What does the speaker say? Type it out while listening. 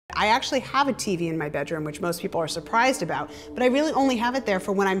I actually have a TV in my bedroom, which most people are surprised about, but I really only have it there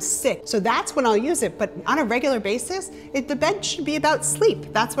for when I'm sick. So that's when I'll use it, but on a regular basis, the bed should be about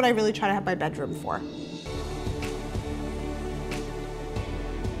sleep. That's what I really try to have my bedroom for.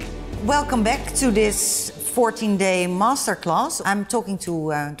 Welcome back to this 14-day masterclass. I'm talking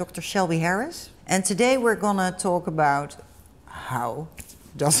to Dr. Shelby Harris, and today we're gonna talk about how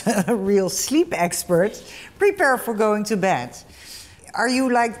does a real sleep expert prepare for going to bed. Are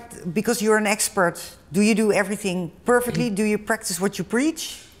you like, because you're an expert, do you do everything perfectly? Do you practice what you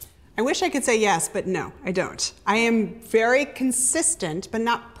preach? I wish I could say yes, but no, I don't. I am very consistent, but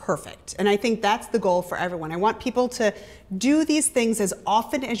not perfect. And I think that's the goal for everyone. I want people to do these things as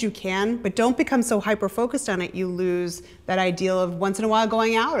often as you can, but don't become so hyper-focused on it you lose that ideal of once in a while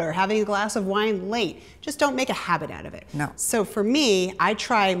going out or having a glass of wine late. Just don't make a habit out of it. No. So for me, I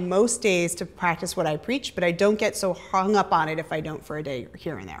try most days to practice what I preach, but I don't get so hung up on it if I don't for a day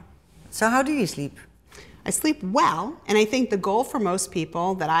here and there. So how do you sleep? I sleep well, and I think the goal for most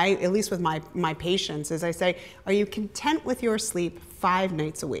people that at least with my patients, is I say, are you content with your sleep 5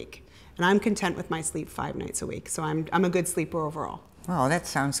 nights a week? And I'm content with my sleep 5 nights a week, so I'm a good sleeper overall. Well, that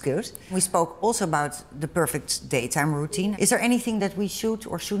sounds good. We spoke also about the perfect daytime routine. Is there anything that we should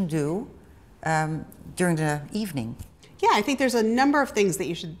or shouldn't do during the evening? Yeah, I think there's a number of things that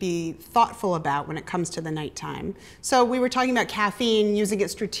you should be thoughtful about when it comes to the nighttime. So we were talking about caffeine, using it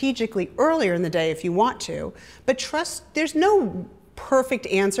strategically earlier in the day if you want to, but trust, there's no perfect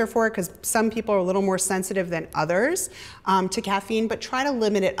answer for it because some people are a little more sensitive than others to caffeine, but try to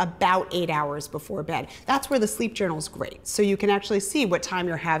limit it about 8 hours before bed. That's where the sleep journal is great. So you can actually see what time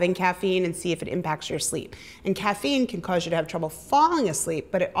you're having caffeine and see if it impacts your sleep. And caffeine can cause you to have trouble falling asleep,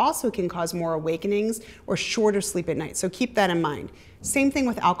 but it also can cause more awakenings or shorter sleep at night. So keep that in mind. Same thing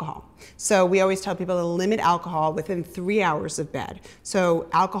with alcohol. So we always tell people to limit alcohol within 3 hours of bed. So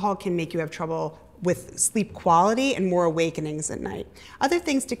alcohol can make you have trouble with sleep quality and more awakenings at night. Other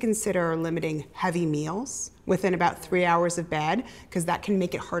things to consider are limiting heavy meals within about 3 hours of bed, because that can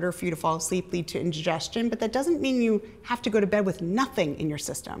make it harder for you to fall asleep, lead to indigestion, but that doesn't mean you have to go to bed with nothing in your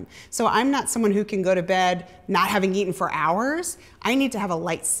system. So I'm not someone who can go to bed not having eaten for hours. I need to have a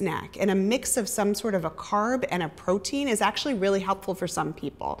light snack, and a mix of some sort of a carb and a protein is actually really helpful for some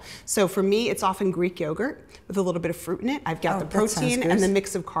people. So for me, it's often Greek yogurt with a little bit of fruit in it. I've got the protein and the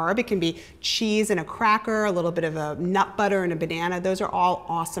mix of carb. It can be cheese and a cracker, a little bit of a nut butter and a banana. Those are all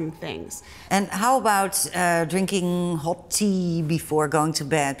awesome things. And how about drinking hot tea before going to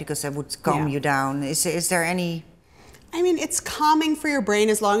bed, because that would calm you down? Is there any? I mean, it's calming for your brain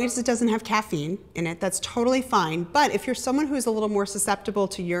as long as it doesn't have caffeine in it. That's totally fine. But if you're someone who's a little more susceptible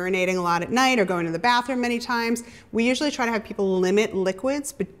to urinating a lot at night or going to the bathroom many times, we usually try to have people limit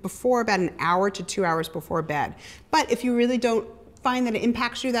liquids before about an hour to 2 hours before bed. But if you really don't find that it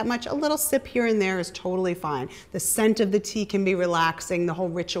impacts you that much, a little sip here and there is totally fine. The scent of the tea can be relaxing. The whole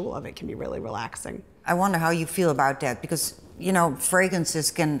ritual of it can be really relaxing. I wonder how you feel about that, because, you know,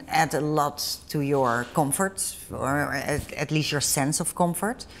 fragrances can add a lot to your comfort, or at least your sense of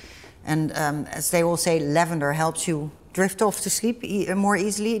comfort. And as they all say, lavender helps you drift off to sleep more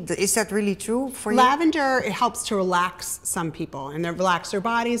easily. Is that really true for you? Lavender, it helps to relax some people, and relax their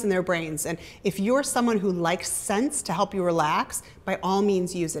bodies and their brains. And if you're someone who likes scents to help you relax, by all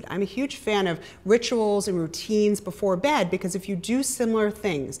means use it. I'm a huge fan of rituals and routines before bed, because if you do similar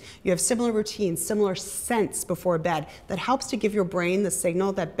things, you have similar routines, similar scents before bed, that helps to give your brain the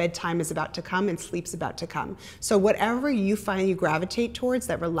signal that bedtime is about to come and sleep's about to come. So whatever you find you gravitate towards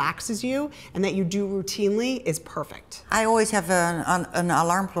that relaxes you and that you do routinely is perfect. I always have an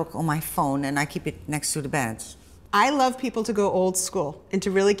alarm clock on my phone, and I keep it next to the bed. I love people to go old school and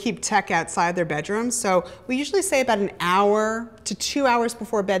to really keep tech outside their bedrooms. So we usually say about an hour to 2 hours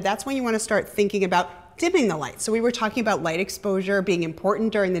before bed, that's when you want to start thinking about dimming the light. So we were talking about light exposure being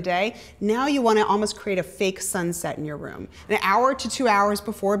important during the day. Now you want to almost create a fake sunset in your room. An hour to 2 hours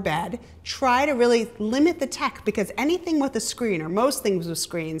before bed, try to really limit the tech, because anything with a screen, or most things with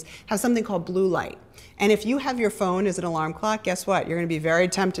screens, have something called blue light. And if you have your phone as an alarm clock, guess what? You're going to be very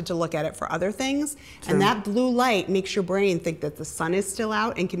tempted to look at it for other things. True. And that blue light makes your brain think that the sun is still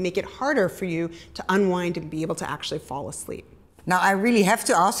out and can make it harder for you to unwind and be able to actually fall asleep. Now, I really have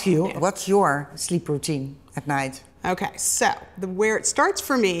to ask you, what's your sleep routine at night? Okay, so where it starts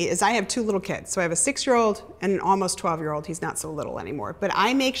for me is I have 2 little kids. So I have a 6-year-old and an almost 12-year-old. He's not so little anymore. But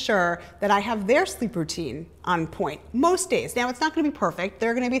I make sure that I have their sleep routine on point most days. Now, it's not going to be perfect.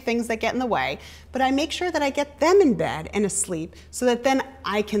 There are going to be things that get in the way. But I make sure that I get them in bed and asleep so that then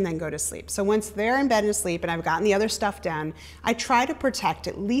I can then go to sleep. So once they're in bed and asleep and I've gotten the other stuff done, I try to protect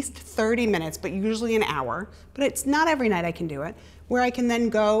at least 30 minutes, but usually an hour. But it's not every night I can do it, where I can then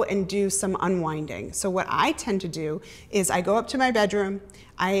go and do some unwinding. So what I tend to do is I go up to my bedroom,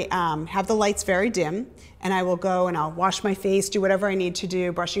 I have the lights very dim, and I will go and I'll wash my face, do whatever I need to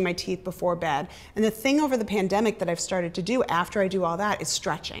do, brushing my teeth before bed. And the thing over the pandemic that I've started to do after I do all that is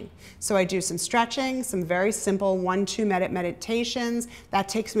stretching. So I do some stretching, some very simple 1-2 minute meditations. That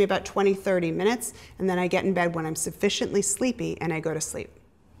takes me about 20-30 minutes, and then I get in bed when I'm sufficiently sleepy and I go to sleep.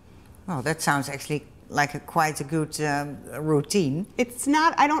 Well, that sounds actually like quite a good routine. It's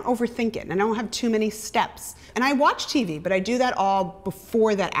not, I don't overthink it, and I don't have too many steps. And I watch TV, but I do that all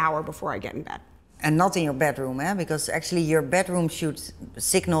before that hour before I get in bed. And not in your bedroom, because actually your bedroom should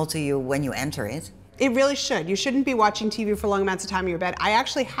signal to you when you enter it. It really should. You shouldn't be watching TV for long amounts of time in your bed. I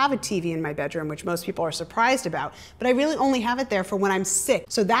actually have a TV in my bedroom, which most people are surprised about, but I really only have it there for when I'm sick.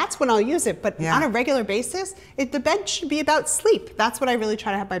 So that's when I'll use it, but on a regular basis, the bed should be about sleep. That's what I really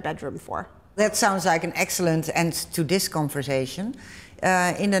try to have my bedroom for. That sounds like an excellent end to this conversation.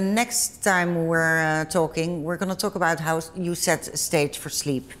 In the next time we're talking, we're going to talk about how you set a stage for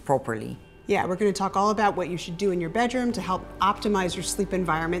sleep properly. Yeah, we're going to talk all about what you should do in your bedroom to help optimize your sleep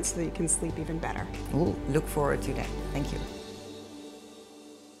environment so that you can sleep even better. Ooh, look forward to that. Thank you.